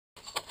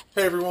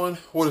Hey everyone,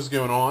 what is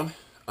going on?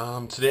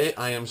 Today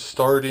I am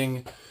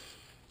starting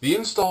the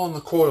install on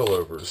the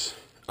coilovers.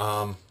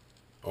 Well,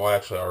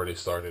 actually I already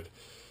started.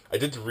 I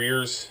did the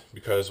rears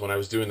because when I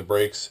was doing the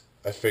brakes,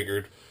 I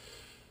figured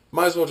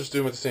might as well just do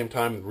them at the same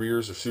time. The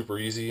rears are super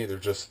easy. They're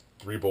just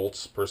 3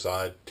 bolts per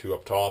side, 2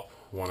 up top,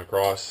 1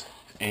 across.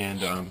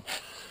 And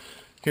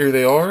here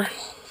they are,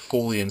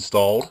 fully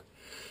installed.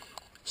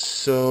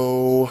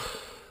 So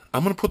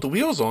I'm going to put the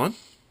wheels on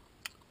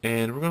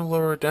and we're going to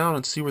lower it down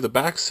and see where the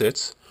back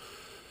sits,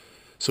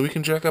 so we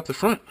can jack up the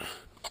front.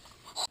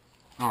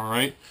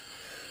 Alright,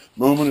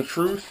 moment of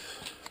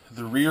truth.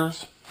 The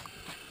rears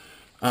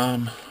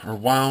are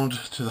wound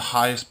to the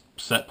highest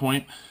set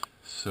point.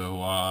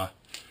 So I'm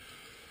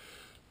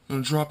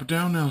going to drop it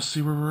down now,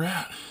 see where we're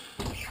at.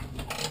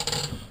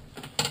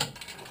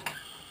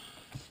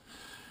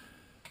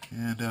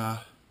 And as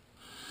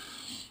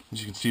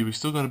you can see, we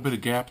still got a bit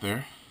of gap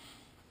there.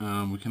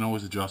 We can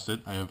always adjust it.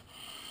 I have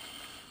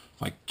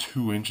like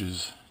 2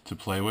 inches to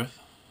play with.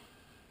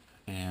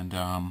 And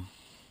I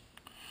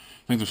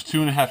think there's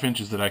 2.5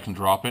 inches that I can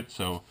drop it,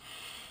 so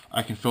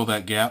I can fill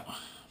that gap,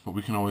 but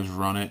we can always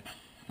run it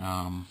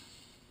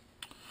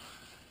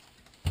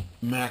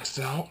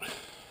maxed out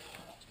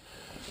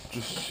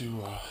just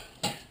to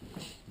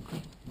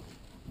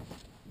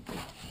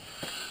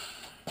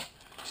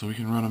so we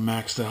can run them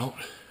maxed out.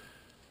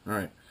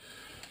 Alright,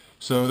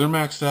 so they're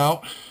maxed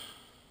out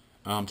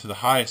to the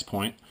highest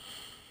point.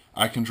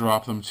 I can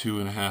drop them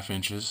 2.5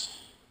 inches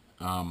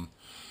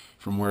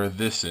from where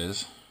this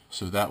is,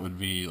 so that would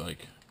be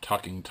like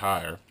tucking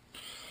tire.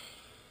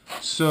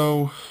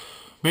 So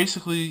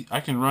basically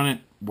I can run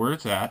it where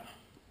it's at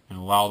and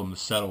allow them to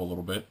settle a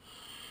little bit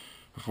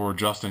before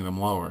adjusting them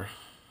lower.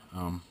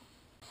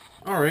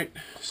 Alright,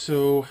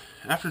 so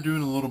after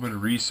doing a little bit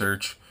of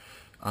research,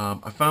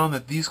 I found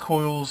that these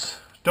coils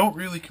don't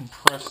really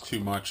compress too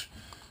much.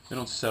 They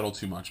don't settle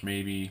too much,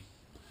 maybe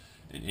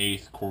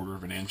 1/8, 1/4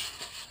 of an inch.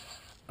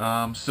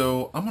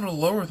 So I'm going to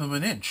lower them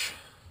 1 inch.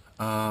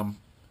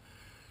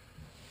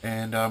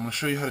 And I'm going to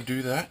show you how to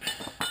do that.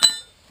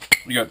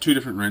 We got 2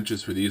 different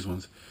wrenches for these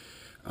ones.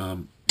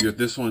 You got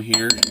this one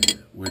here,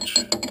 which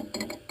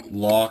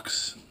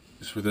locks.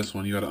 Is for this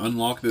one. You got to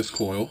unlock this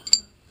coil,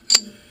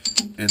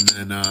 and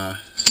then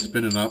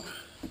spin it up.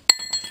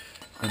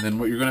 And then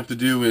what you're going to have to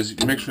do is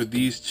make sure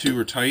these 2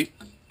 are tight,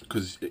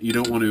 because you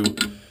don't want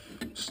to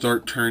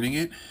start turning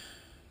it.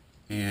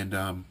 And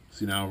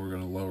see, now we're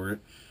going to lower it,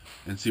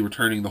 and see, we're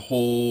turning the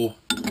whole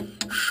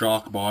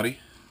shock body.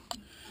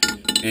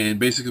 And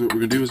basically what we're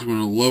going to do is we're going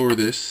to lower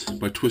this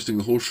by twisting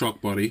the whole shock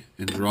body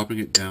and dropping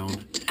it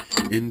down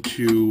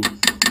into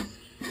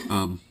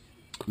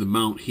the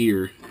mount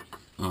here,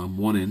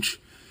 1 inch.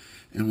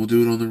 And we'll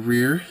do it on the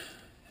rear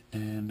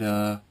and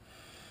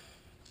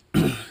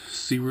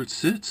see where it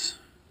sits.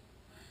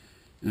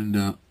 And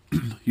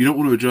you don't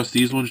want to adjust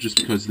these ones just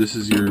because this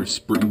is your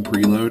spring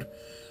preload,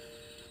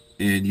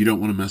 and you don't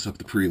want to mess up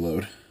the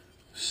preload.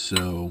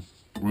 So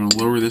we're going to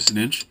lower this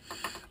 1 inch.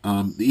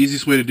 The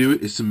easiest way to do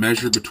it is to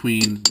measure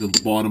between the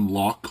bottom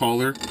lock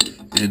collar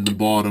and the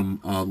bottom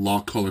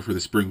lock collar for the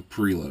spring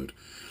preload.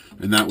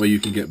 And that way you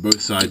can get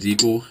both sides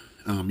equal.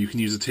 You can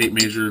use a tape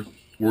measure,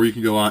 or you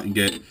can go out and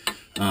get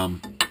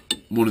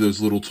one of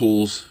those little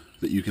tools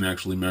that you can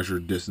actually measure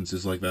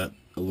distances like that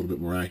a little bit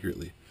more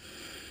accurately.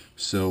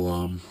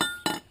 So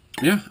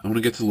yeah, I'm going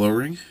to get to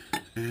lowering.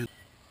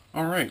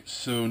 Alright,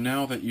 so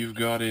now that you've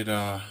got it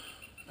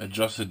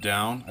adjusted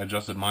down, I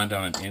adjusted mine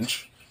down 1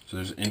 inch. So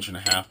there's 1.5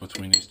 inches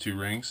between these 2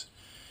 rings.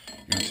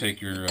 You're going to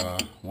take your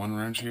 1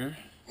 wrench here,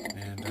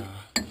 and as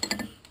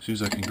soon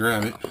as I can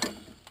grab it,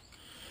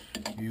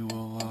 you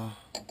will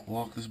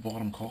lock this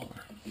bottom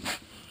collar.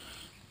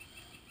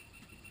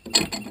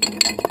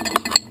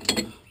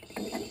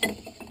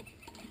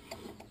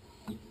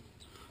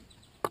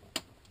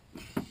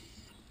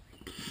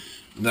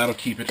 And that'll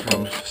keep it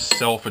from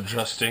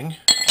self-adjusting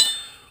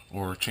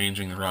or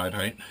changing the ride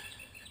height.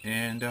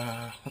 And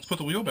let's put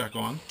the wheel back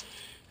on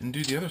and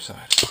do the other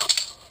side.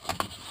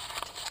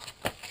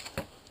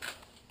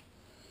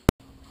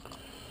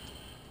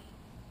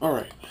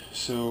 Alright,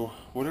 so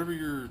whatever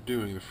you're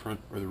doing, the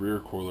front or the rear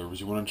coilovers,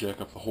 you want to jack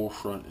up the whole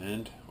front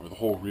end or the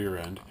whole rear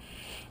end.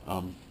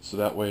 So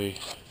that way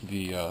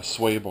the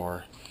sway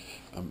bar,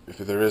 if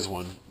there is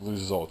one,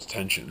 loses all its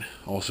tension.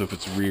 Also, if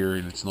it's rear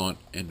and it's not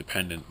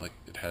independent, like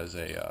it has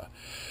a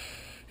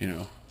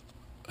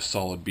a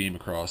solid beam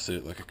across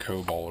it, like a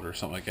cobalt or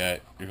something like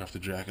that, you have to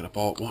jack it up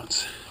all at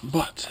once.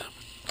 But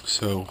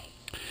so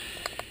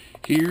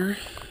here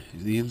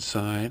is the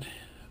inside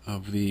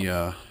of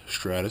the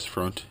Stratus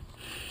front.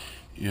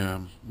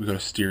 Yeah, we got a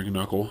steering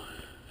knuckle,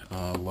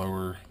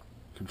 lower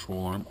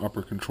control arm,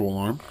 upper control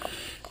arm,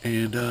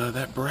 and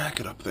that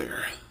bracket up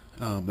there.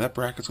 That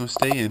bracket's going to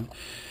stay in.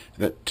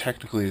 That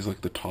technically is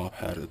like the top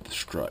hat of the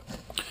strut.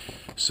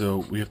 So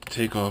we have to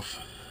take off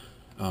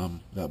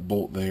that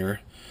bolt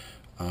there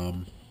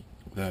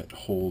that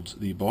holds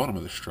the bottom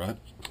of the strut,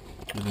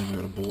 and then we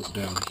got a bolt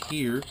down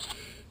here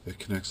that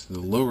connects to the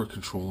lower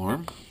control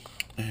arm,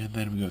 and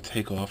then we're going to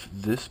take off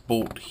this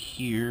bolt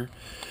here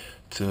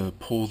to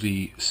pull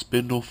the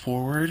spindle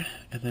forward,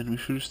 and then we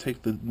should just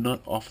take the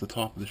nut off the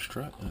top of the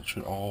strut, and it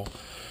should all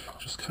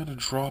just kind of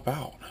drop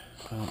out.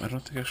 I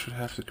don't think I should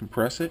have to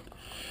compress it.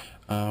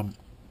 I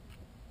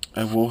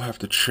will have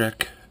to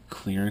check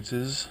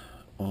clearances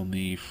on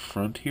the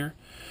front here,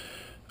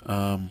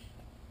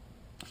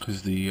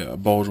 because the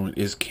ball joint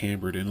is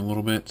cambered in a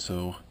little bit,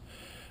 so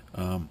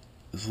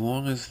as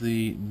long as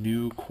the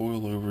new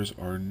coilovers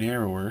are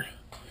narrower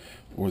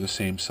or the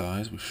same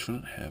size, we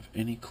shouldn't have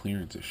any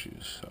clearance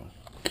issues. So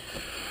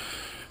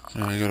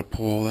now I gotta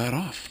pull all that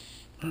off.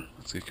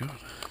 Let's get going.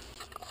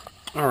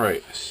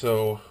 Alright,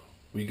 so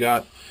we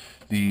got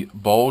the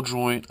ball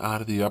joint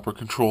out of the upper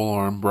control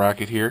arm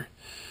bracket here.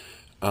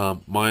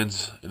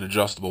 Mine's an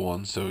adjustable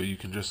one, so you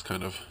can just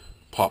kind of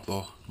pop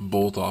the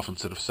bolt off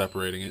instead of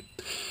separating it.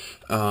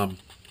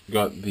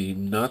 Got the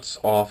nuts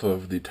off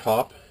of the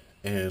top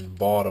and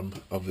bottom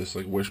of this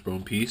like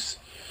wishbone piece,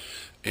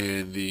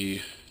 and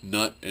the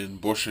nut and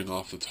bushing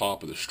off the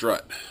top of the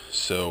strut.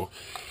 So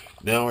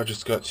now I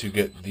just got to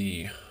get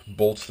the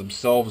bolts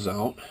themselves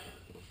out.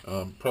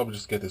 Probably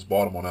just get this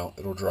bottom one out.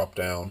 It'll drop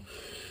down,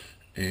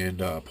 and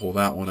pull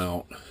that one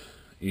out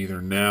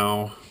either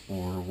now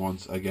or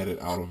once I get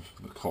it out of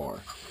the car.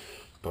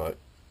 But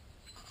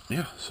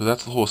yeah, so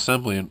that's the whole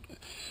assembly. And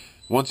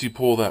once you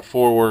pull that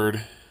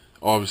forward,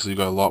 obviously you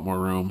got a lot more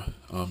room.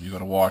 You got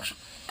to watch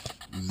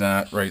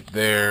that right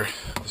there.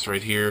 This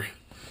right here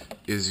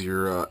is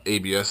your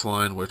ABS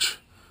line, which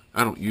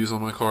I don't use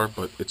on my car,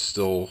 but it's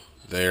still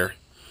there.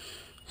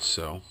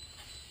 So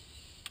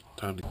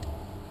time to...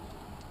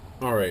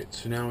 Alright,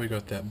 so now we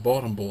got that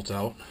bottom bolt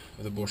out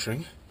of the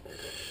bushing,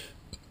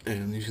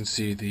 and you can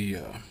see the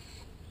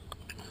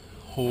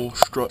whole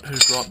strut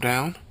has dropped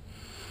down.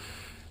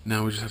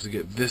 Now we just have to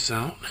get this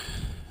out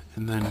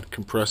and then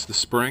compress the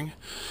spring,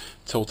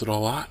 tilt it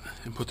all out,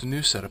 and put the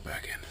new setup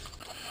back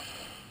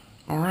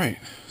in. Alright,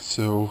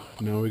 so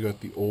now we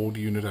got the old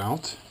unit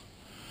out.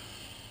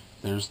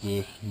 There's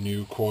the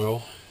new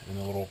coil and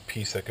the little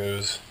piece that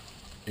goes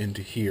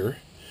into here.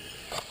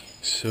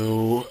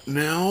 So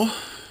now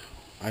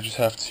I just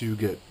have to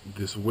get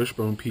this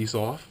wishbone piece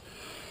off,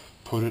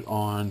 put it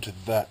onto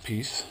that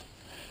piece,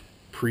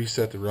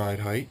 preset the ride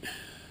height,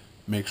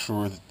 make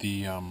sure that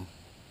the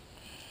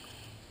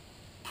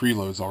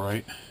preload's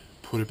alright,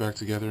 put it back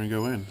together and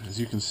go in. As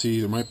you can see,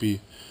 there might be,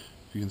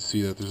 you can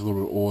see that there's a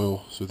little bit of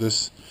oil, so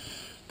this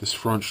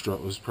front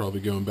strut was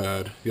probably going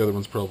bad. The other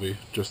one's probably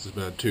just as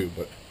bad too,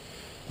 but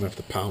I'm going to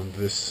have to pound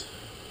this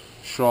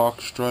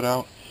shock strut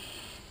out,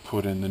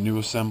 put in the new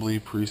assembly,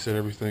 preset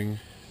everything,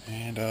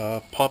 and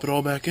pop it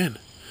all back in.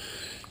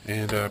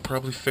 And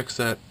probably fix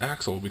that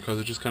axle because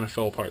it just kind of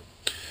fell apart.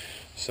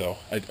 So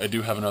I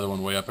do have another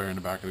one way up there in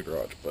the back of the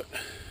garage, but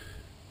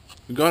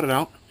we got it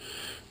out.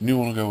 New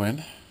one will go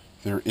in.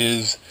 There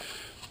is,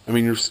 I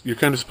mean, you're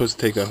kind of supposed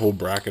to take that whole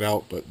bracket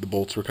out, but the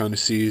bolts were kind of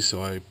seized,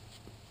 so I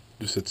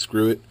just said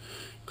screw it,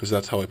 because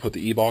that's how I put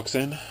the e-box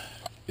in.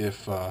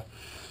 If they're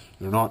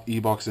not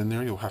e-box in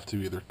there, you'll have to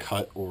either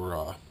cut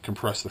or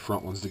compress the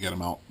front ones to get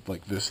them out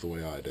like this, the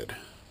way I did.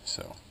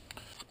 So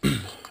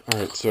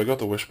alright, so I got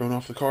the wishbone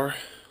off the car,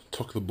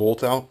 took the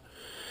bolt out.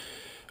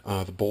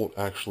 The bolt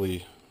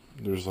actually,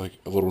 there's like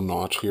a little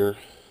notch here,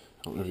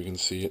 I don't know if you can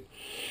see it,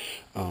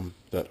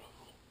 that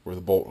where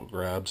the bolt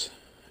grabs,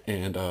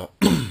 and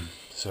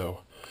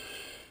so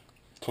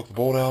took the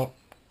bolt out,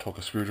 took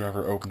a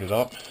screwdriver, opened it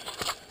up,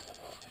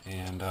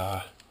 and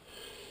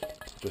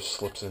just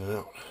slips in and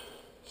out.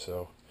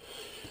 So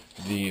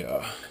the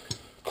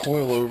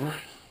coilover,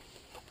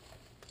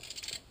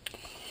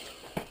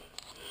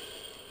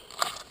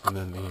 and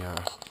then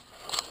the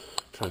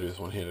try to do this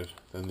one-handed.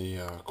 Then the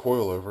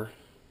coilover,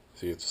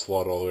 see it's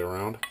slotted all the way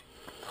around,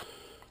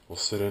 will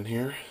sit in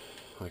here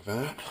like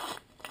that,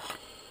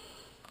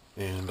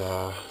 and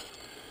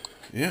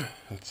yeah,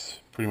 that's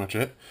pretty much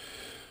it.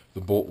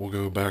 The bolt will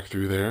go back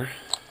through there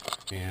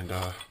and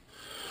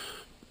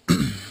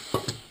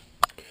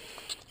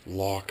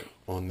lock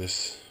on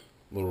this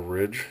little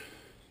ridge,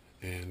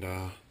 and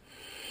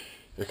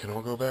it can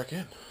all go back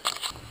in.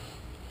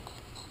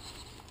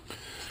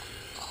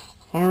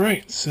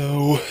 Alright,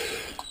 so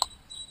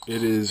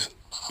it is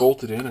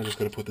bolted in. I just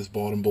got to put this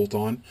bottom bolt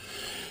on,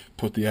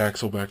 put the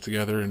axle back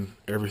together and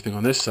everything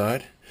on this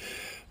side.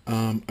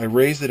 I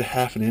raised it a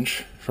 ½ an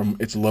inch from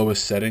its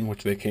lowest setting,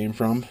 which they came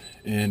from,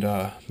 and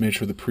made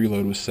sure the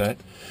preload was set.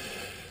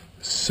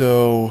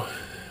 So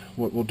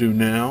what we'll do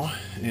now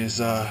is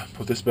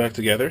put this back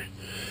together,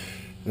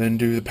 then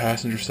do the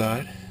passenger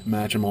side,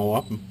 match them all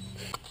up.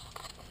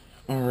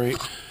 Alright.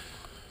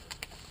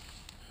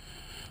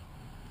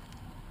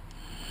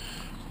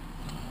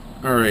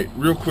 Alright,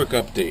 real quick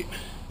update.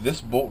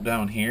 This bolt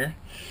down here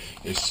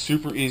is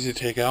super easy to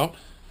take out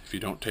if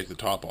you don't take the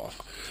top off.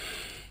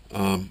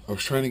 I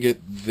was trying to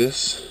get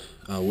this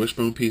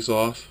wishbone piece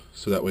off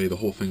so that way the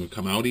whole thing would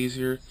come out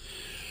easier,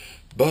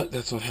 but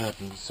that's not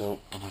happening, so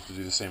I'm going to have to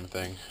do the same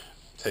thing.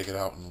 Take it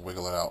out and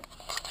wiggle it out.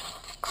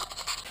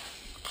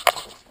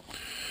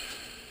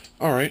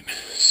 Alright,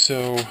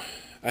 so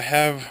I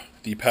have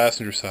the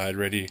passenger side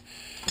ready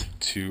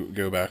to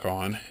go back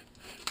on.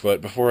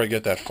 But before I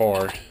get that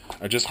far,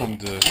 I just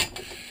wanted to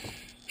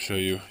show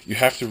you. You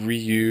have to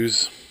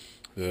reuse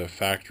the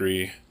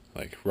factory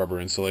like rubber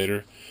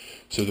insulator.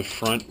 So the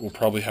front will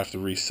probably have to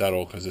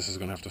resettle because this is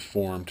going to have to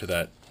form to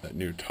that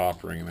new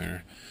top ring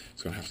there.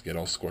 It's going to have to get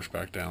all squished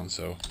back down.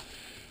 So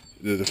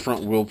the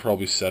front will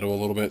probably settle a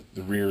little bit.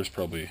 The rears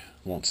probably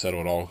won't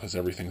settle at all because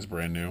everything's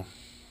brand new.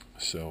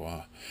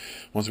 So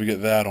once we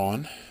get that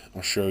on,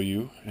 I'll show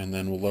you, and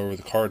then we'll lower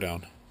the car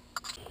down.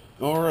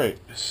 Alright,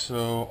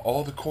 so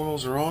all the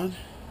coils are on,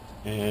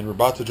 and we're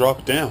about to drop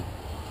it down.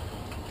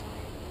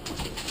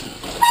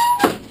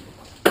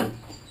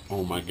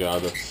 Oh my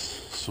god, that's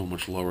so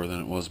much lower than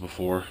it was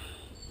before.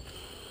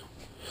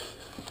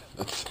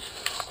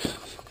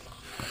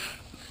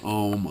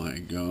 Oh my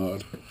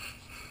god.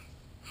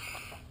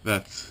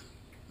 That's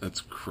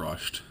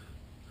crushed.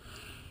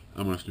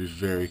 I'm gonna have to be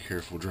very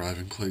careful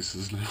driving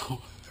places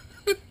now.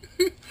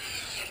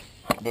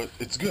 But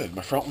it's good.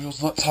 My front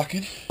wheel's not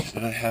tucking,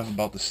 and I have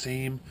about the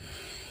same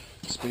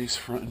space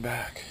front and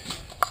back.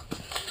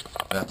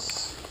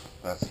 That's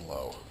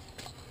low.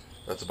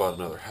 That's about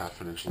another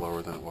 ½ inch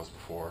lower than it was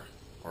before,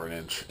 or an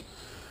inch.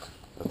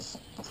 That's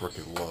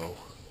freaking low.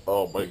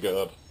 Oh my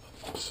god.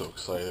 I'm so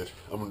excited.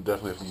 I'm gonna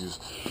definitely have to use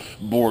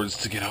boards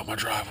to get out my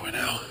driveway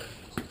now.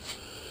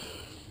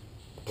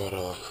 But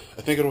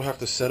I think it'll have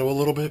to settle a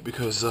little bit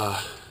because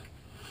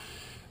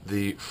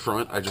the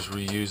front, I just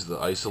reused the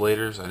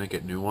isolators. I didn't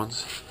get new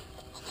ones.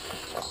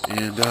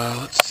 And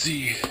let's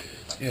see.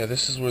 Yeah,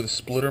 this is where the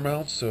splitter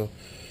mounts, so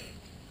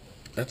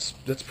that's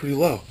pretty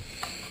low.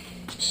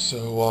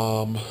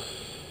 So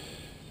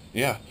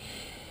yeah.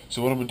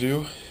 So what I'm gonna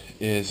do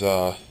is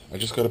I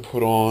just gotta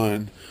put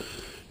on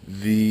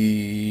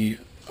the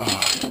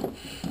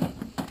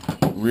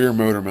rear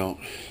motor mount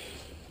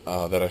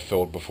that I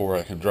filled before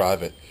I can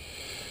drive it.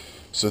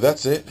 So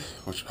that's it,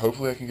 which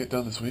hopefully I can get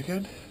done this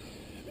weekend.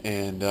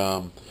 And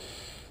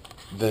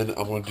then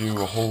I'm going to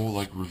do a whole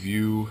like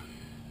review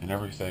and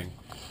everything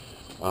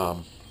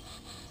all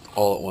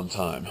at one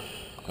time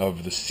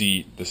of the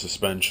seat, the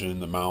suspension,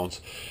 the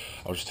mounts.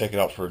 I'll just take it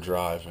out for a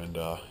drive and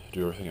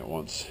do everything at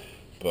once.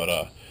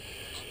 But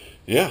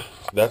yeah,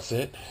 that's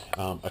it.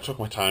 I took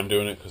my time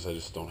doing it because I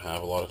just don't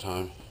have a lot of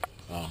time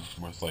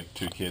with like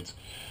 2 kids.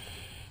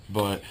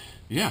 But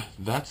yeah,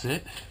 that's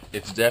it.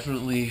 It's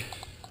definitely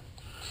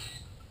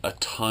a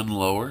ton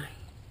lower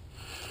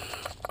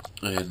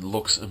and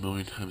looks a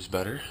million times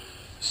better.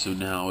 So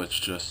now it's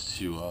just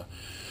to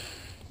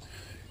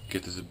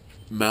get the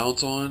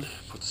mounts on,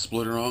 put the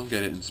splitter on,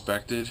 get it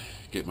inspected,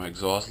 get my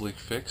exhaust leak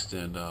fixed,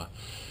 and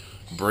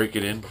break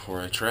it in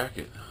before I track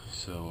it.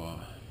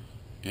 So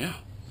yeah,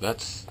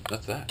 that's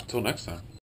that. Until next time.